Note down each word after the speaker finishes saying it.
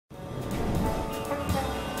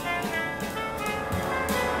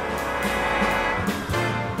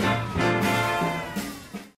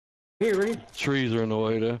trees are in the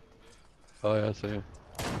way there. Oh yeah, I see him.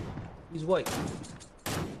 He's white.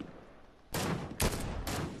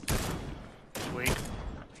 Weak.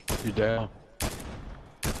 You down?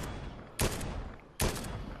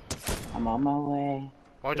 I'm on my way.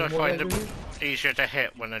 Why do I find them easier to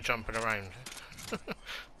hit when they're jumping around?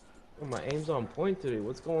 Oh, my aim's on point today.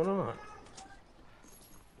 What's going on?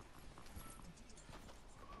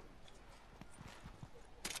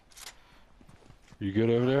 You good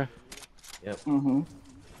over there? Yep. Mm-hmm.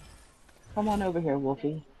 Come on over here,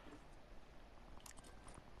 Wolfie.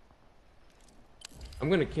 I'm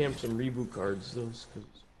gonna camp some reboot cards, those.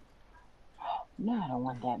 No, I don't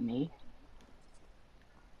want that meat.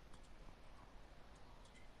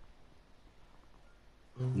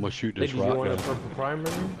 I'm gonna shoot this Lady, you want a rock purple primer?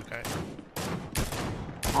 Okay.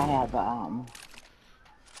 I have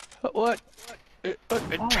What? It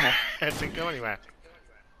didn't go anywhere.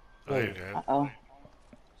 Oh, there you go. Uh-oh.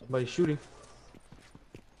 Somebody's shooting.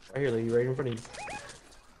 Right here, lady, right in front of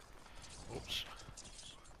you. Oops.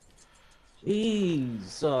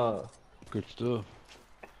 Jeez. Good stuff.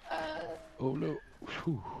 Oh no.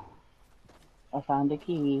 Whew. I found a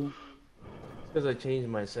key. It's because I changed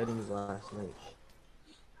my settings last night.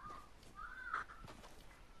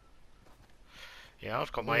 Yeah,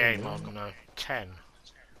 I've got my aim on 10.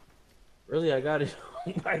 Really, I got it.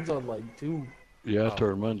 Mine's on like 2. Yeah, I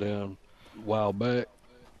turned mine down a while back.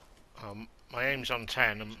 My aim's on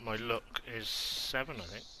 10 and my look is 7, I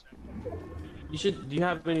think. You should. Do you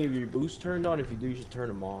have any of your boosts turned on? If you do, you should turn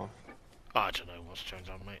them off. I don't know what's turned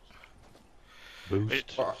on, mate.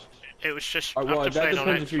 Boost. It was just. Well, after that playing on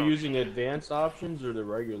depends if you're Xbox. using advanced options or the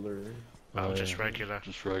regular. Oh, just yeah. regular.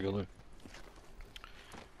 Just regular.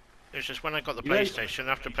 It was just when I got the You guys- PlayStation,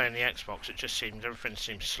 after playing the Xbox, it just seemed, everything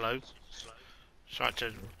seemed slow. So I had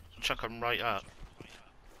to chuck them right up.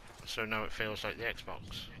 So now it feels like the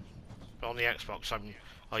Xbox. But on the Xbox,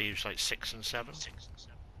 I use like 6 and 7.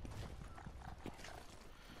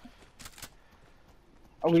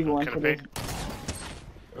 Are we going Kill to a this?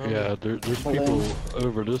 pig. Yeah, there's people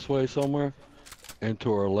over this way somewhere, and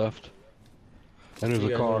to our left. And there's You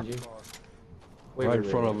a guys car wanna do? Wait, right wait,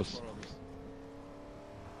 in front wait. of us.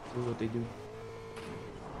 See what they do.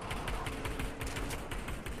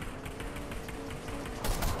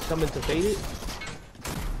 Coming to fade it?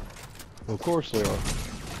 Of course they are.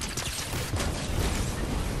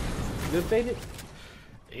 Good fade it?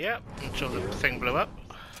 Yep, until the thing blew up.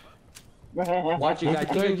 Watch it, guys. The You guys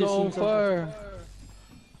thing's just on seen something? fire.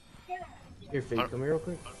 Here, fade. Come here real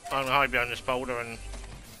quick. I'm gonna hide behind this boulder and.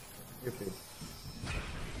 Here, fade.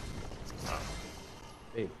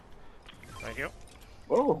 Fade. Thank you.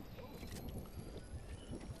 Oh,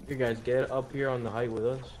 Here, guys, get up here on the height with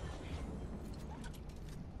us.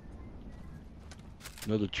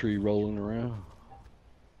 Another tree rolling around.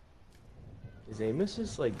 Is Amos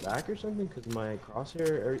just like back or something? Cause my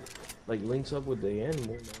crosshair like links up with the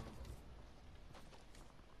animal.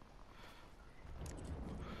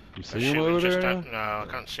 You They're see him shooting over just there? out- No, I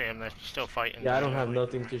can't see him. They're still fighting. Yeah, I don't have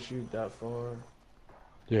nothing to shoot that far.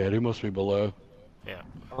 Yeah, they must be below. Yeah.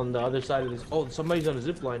 On the other side of this. Oh, somebody's on a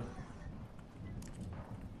zip line.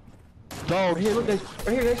 Dog. Right here, look, guys.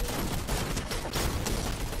 Right here, guys.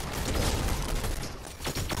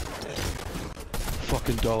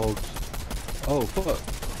 Fucking dogs. Oh fuck.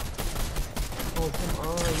 Oh, come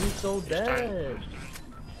on. You're so dead.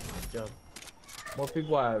 Good job. More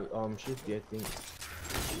people have shifty, I think.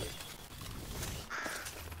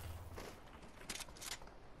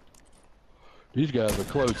 These guys are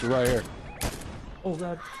close, right here. Oh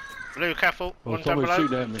god. Blue, careful. Oh, One down somebody's below.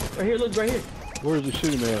 shooting at me. Right here, look, right here. Where's he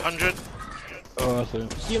shooting me at? 100. Oh, I see him.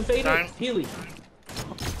 See him fading? Down. Healy.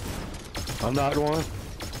 I'm not one.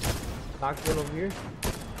 Knocked one over here.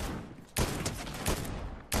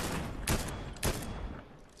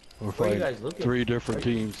 We're Where are you fighting guys looking? 3 different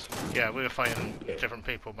teams. Yeah, we were fighting different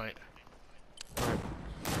people, mate. Alright.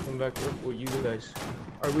 Come back with you guys.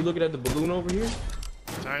 Are we looking at the balloon over here?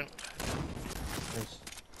 Down. Nice.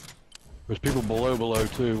 There's people below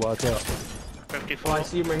too. Watch out. 54. Oh, I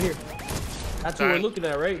see him right here. That's what we're Down. looking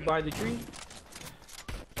at, right? By the tree?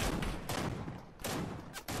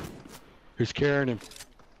 Who's carrying him?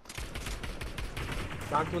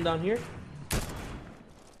 Knocked one down here.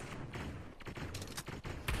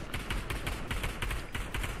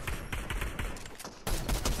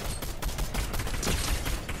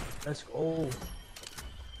 Let's go.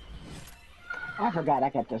 I forgot I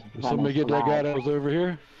got this. Did somebody get that guy that was over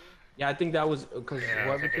here? Yeah, I think that was because Yeah, I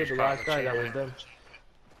whoever think killed it's the last probably guy, that was them.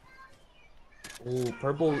 Ooh,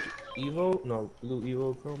 purple Evo? No, blue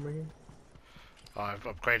Evo chrome right here. I've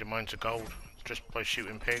upgraded mine to gold just by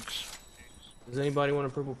shooting pigs. Does anybody want a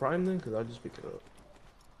purple prime then? Cause I'll just pick it up.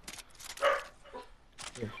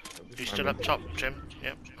 Here, You still up top, Jim?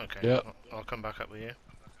 Yep. Okay. Yep. I'll come back up with you.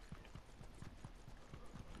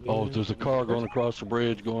 Oh, there's a car going across the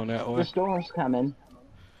bridge going that The way. storm's coming.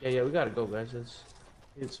 Yeah, we gotta go, guys. Let's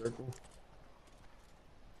hit circle.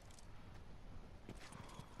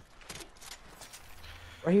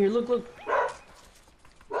 Right here, look.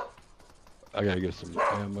 I gotta get some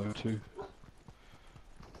ammo too.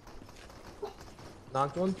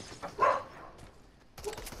 Knocked one.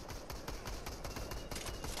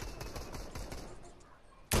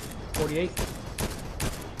 .48.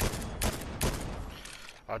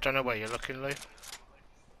 I don't know where you're looking, Lou.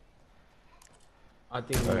 I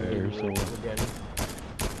think Right here somewhere. we're getting.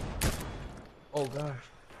 Oh gosh.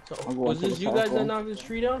 So, I'm going was to this the you guys circle. that knocked this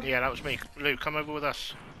tree down? Yeah, that was me. Lou, come over with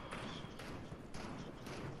us.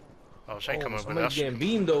 I'll say come over with Somebody's us. getting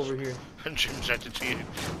beamed over here. And Jim said it to you.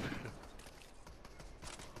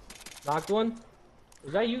 Knocked one.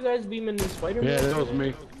 Was that you guys beaming the Spider-Man? Yeah, that was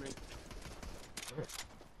me.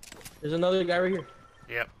 There's another guy right here.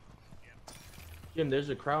 Yep. Jim, there's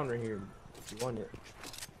a crown right here. If you want it.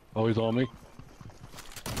 Oh, he's on me.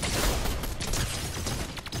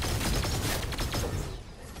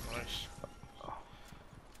 Nice.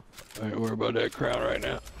 I ain't worried about that crown right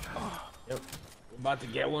now. Yep. We're about to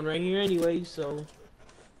get one right here anyway, so.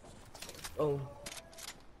 Oh.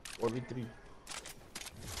 4v3.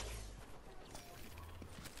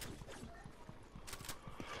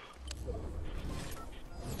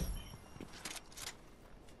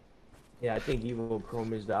 Yeah, I think Evo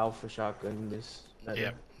Chrome is the alpha shotgun in this.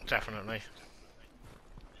 Yep, definitely.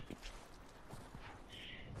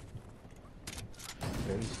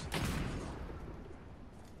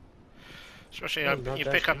 Especially Oh, not you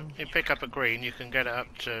that pick up a green, you can get it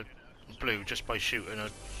up to blue just by shooting an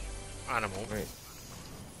animal. Right.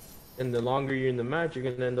 And the longer you're in the match, you're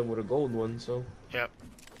gonna end up with a gold one. So Yep.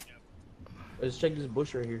 let's check this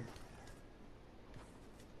bush right here.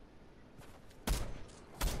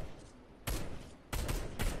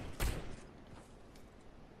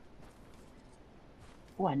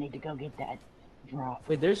 Oh, I need to go get that drop.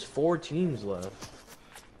 Wait, there's 4 teams left.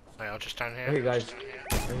 Wait, I'll just stand here. Right here, guys.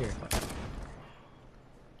 Right here.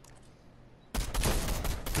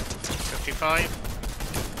 55.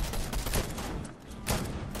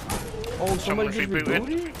 Oh, Someone somebody just rebooted.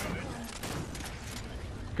 rebooted?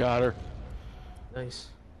 Got her. Nice.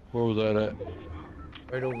 Where was that at?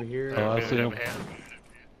 Right over here. Oh, I Rebooted see him. over here.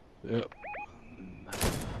 Yep.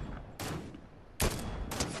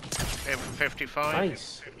 55.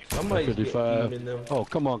 Nice. Somebody's 55. beaming them. Oh,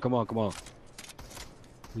 come on.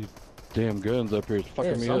 These damn guns up here is Yeah,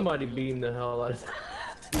 fucking me up. somebody beamed the hell out of that.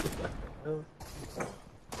 Oh,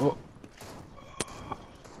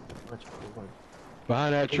 Watch, watch.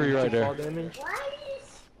 behind that tree right Fall there. damage.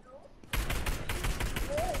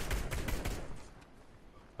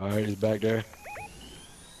 Alright, he's back there.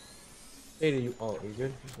 Hey, you? Oh, you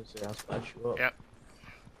good? I was gonna say I'll splash you up. Yep.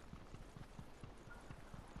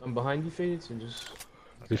 I'm behind you, Faded, so just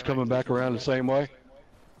He's coming back around the same way.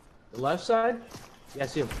 the left side. Yeah, I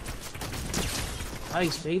see him.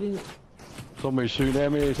 Nice, Faded. Somebody shooting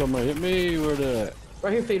at me, somebody hit me, where that?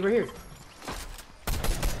 Right here, Fade. Right here.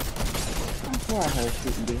 I swear I heard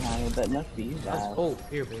shooting behind me, but it must be you That's guys. cold.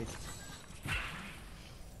 Here, Fade.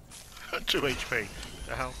 2 HP.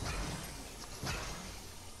 The hell?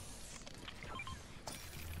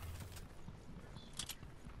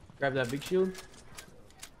 Grab that big shield.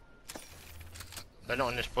 They're not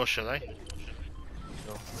in this bush, are they?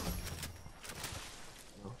 No.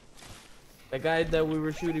 No. That guy that we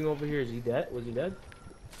were shooting over here, is he dead? Was he dead?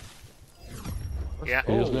 Yeah.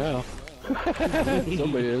 He is now.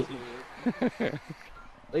 Somebody is.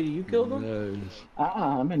 Lady, you killed him? No.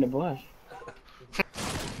 I'm in the bush.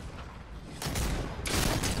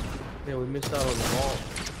 Yeah, we missed out on the ball.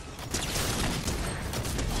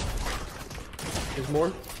 There's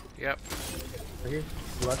more? Yep. Right here.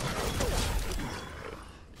 Left.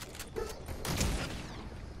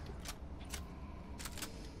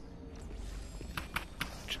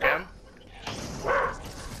 Did you get him?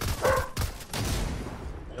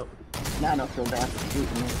 Yep. Now I don't feel bad for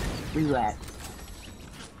shooting me. Relax.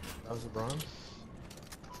 That was the bronze.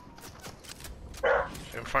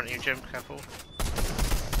 In front of you, Jim. Careful.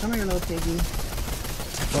 Come here, little piggy.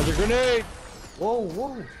 Another grenade! Whoa,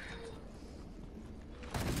 whoa.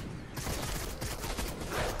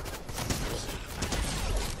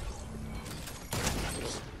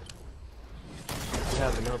 We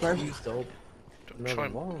have enough First- keys to open Don't another try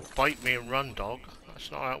and wall. bite me and run, dog.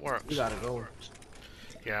 That's not how it works. We gotta go.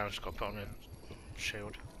 Yeah, I just got to put on a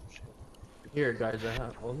shield. Here, guys, I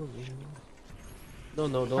have all of these. No,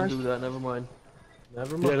 don't First- do that. Never mind.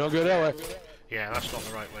 Never mind. Yeah, don't go that way. Yeah, that's not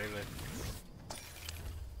the right way, Lou.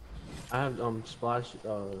 I have splash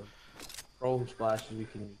chrome splashes. You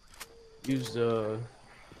can use the.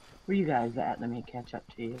 Where you guys at? Let me catch up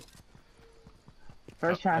to you.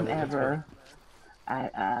 First time yeah, that's ever,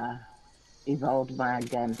 I evolved my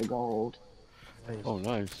gun to gold. Nice. Oh,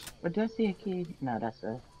 nice. But does see a key? No, that's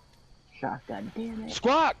a shotgun. Damn it.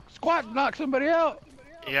 Squawk! Squawk! Knock somebody out!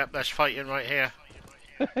 Yep, there's fighting right here.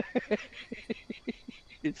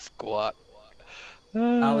 It's Squawk.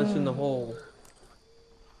 Alice in the hole.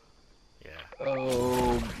 Yeah.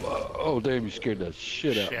 Oh, damn! You scared that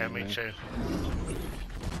shit out Yeah, of me, me man. too.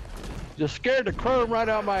 Just scared the chrome right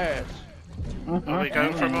out my ass. Are we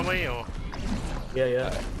going for mummy or?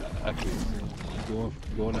 Yeah. I can't.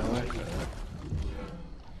 Going that way.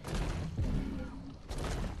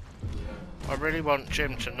 I really want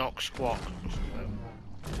Jim to knock Squawk.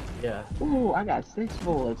 Yeah. Ooh, I got 6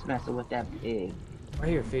 bullets messing with that pig. Right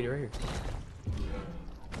here, Fade, right here.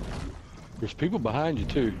 There's people behind you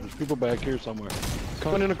too. There's people back here somewhere.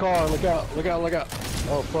 Coming in the car. Look out! Look out! Look out!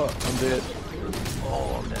 Oh fuck! I'm dead.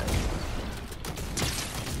 Oh, I'm dead.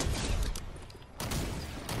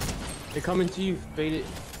 They're coming to you, Fade it.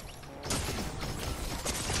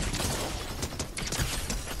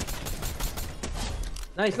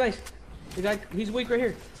 Nice. The guy, he's weak right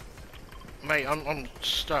here. Mate, I'm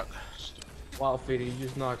stuck. Wow, Fade it, you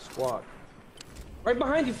just knocked Squawk. Right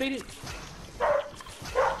behind you, Fade it.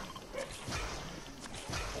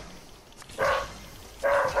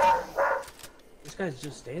 This guy's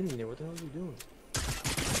just standing there. What the hell is he doing?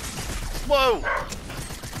 Whoa!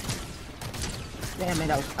 Damn it,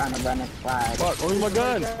 I was trying to run and slide. Fuck! Where's my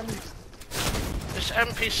gun? It's You keep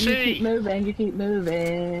NPC! moving, you keep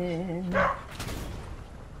moving. I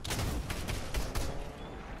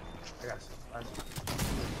got some.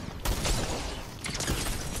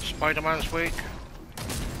 Spider-Man's weak.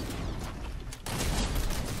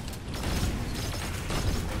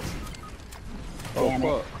 Oh Damn it.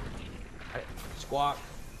 fuck! Squawk.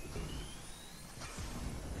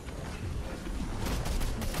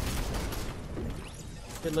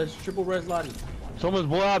 Okay, let's triple res Lottie. Someone's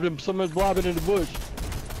blobbing. Someone's blobbing in the bush.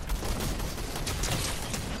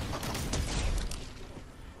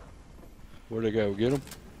 Where'd they go? Get him?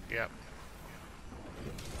 Yep.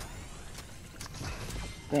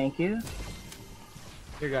 Thank you.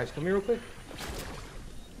 Here, guys, come here real quick.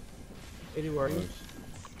 Eddie, where are you?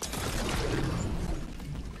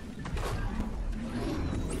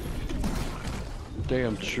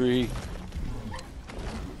 Damn tree.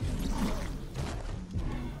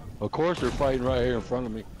 Of course they're fighting right here in front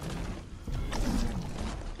of me.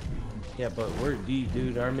 Yeah, but we're deep,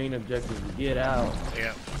 dude. Our main objective is to get out.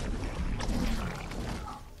 Yep.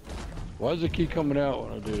 Why does it keep coming out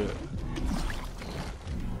when I do that?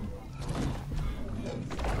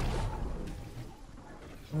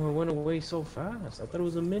 Oh, it went away so fast. I thought it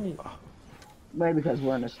was a minute. Maybe because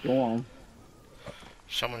we're in a storm.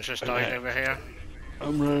 Someone's just died over here.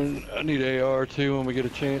 I'm running. I need AR too when we get a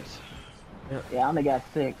chance. Yeah, I only got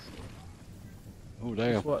 6. Oh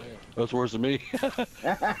damn, Guess what? that's worse than me.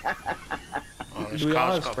 Oh, this Do we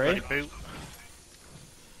all car's have got a spray? bloody boot.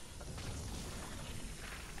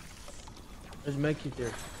 There's med kit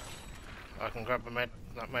there. I can grab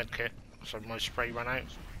that med kit. So my spray ran out.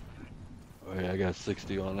 Oh yeah, I got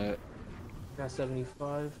 60 on that. Got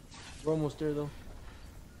 75. We're almost there though.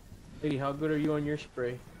 Lady, how good are you on your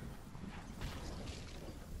spray?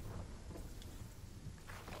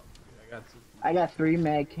 I got 3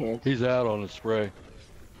 med kits. He's out on the spray.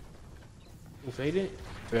 We'll fade it.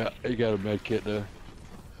 Yeah, he got a med kit there.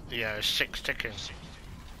 Yeah, there's 6 tickets.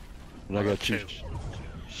 And I got 2 2.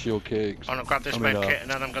 shield cakes. I'm gonna grab this I mean, med kit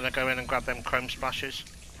and then I'm gonna go in and grab them chrome splashes.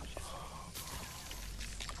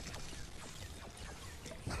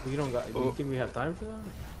 We don't got. Do you think we have time for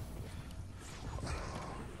that?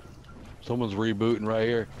 Someone's rebooting right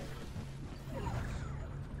here.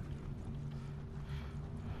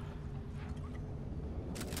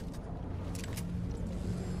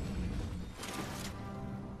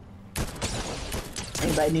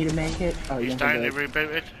 Anybody need a med kit? Oh, He's you down, they good.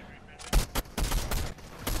 rebooted.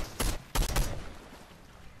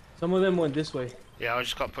 Some of them went this way. Yeah, I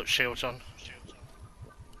just got to put shields on.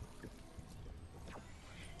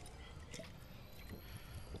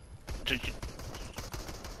 Did you...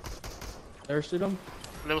 Thirsted them.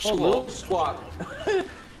 Little Oh, little squawk. squawk.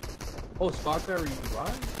 Oh, squawk are you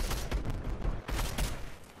right?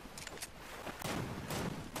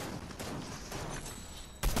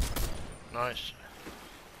 Nice.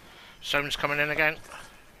 Someone's coming in again.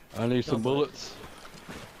 I need some bullets.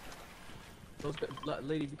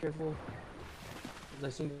 Lady, be careful. I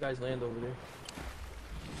seen you guys land over there.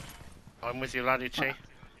 I'm with you, laddie T.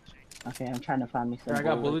 Okay, I'm trying to find me some Here, I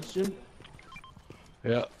got bullets, Jim.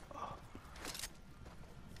 Yeah.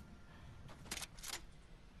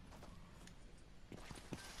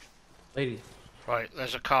 Lady, Right,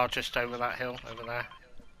 there's a car just over that hill, over there.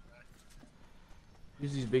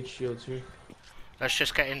 use these big shields here. Let's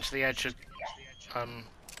just get into the edge of,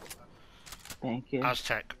 Thank you.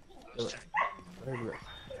 Aztec.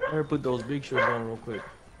 Better put those big shields on real quick.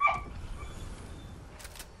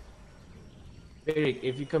 Eric,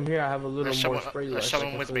 if you come here, I have a little There's more someone, spray. there's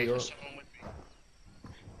someone with me.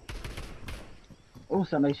 Oh,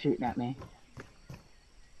 somebody's shooting at me.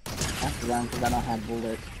 I have to run because I don't have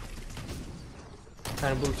bullets. What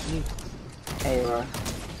kind of bullets you need? Hey,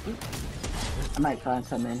 I might find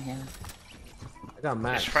some in here. I got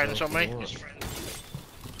max. His friends on me.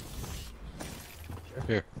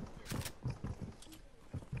 Here.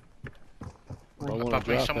 I want Above to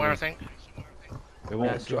me drop somewhere, I it. think. It won't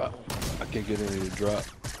Yeah, I see. drop. I can't get any to drop.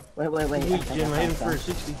 Wait. Wait, I think Jim, I I hit him found for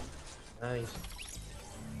some. 60. Nice.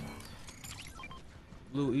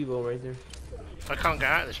 Blue Evo right there. I can't get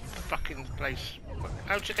out of this fucking place.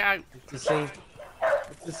 How'd you get out? It's the same.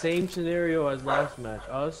 It's the same scenario as last match.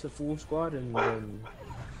 Us, a full squad, and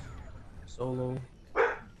solo. A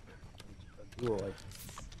duo,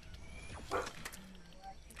 like.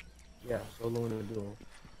 Yeah, solo and a duo.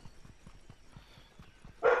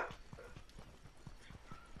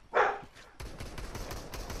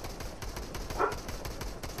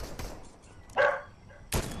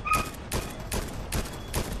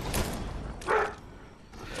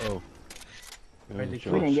 Oh. Right, Yeah,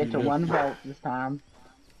 they We didn't get to shooting. one vault this time.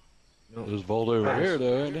 There's Volt over here,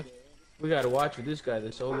 though, ain't it? We gotta watch with this guy.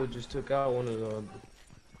 The solo just took out one of the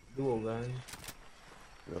duo guys.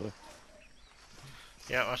 Really?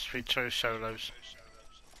 Yeah, it must be two solos.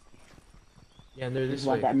 Yeah, and they're This this is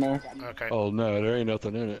what way. that missed. Okay. Oh, no, there ain't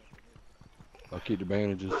nothing in it. I'll keep the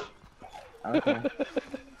bandages. Okay.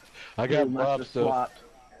 I You got must Bob have stuff. swapped.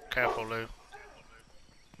 Careful, Lou.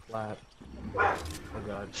 Flat. Oh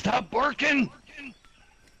god. Stop working!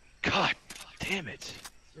 God damn it.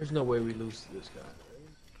 There's no way we lose to this guy.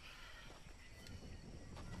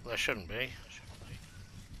 There shouldn't be.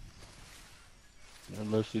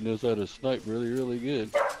 Unless he knows how to snipe really, really good.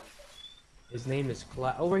 His name is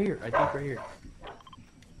Oh, right here. I think right here.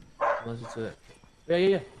 Unless it's a...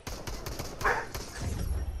 Yeah.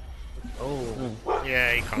 Oh.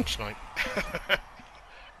 Yeah, he can't snipe.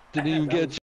 Didn't even get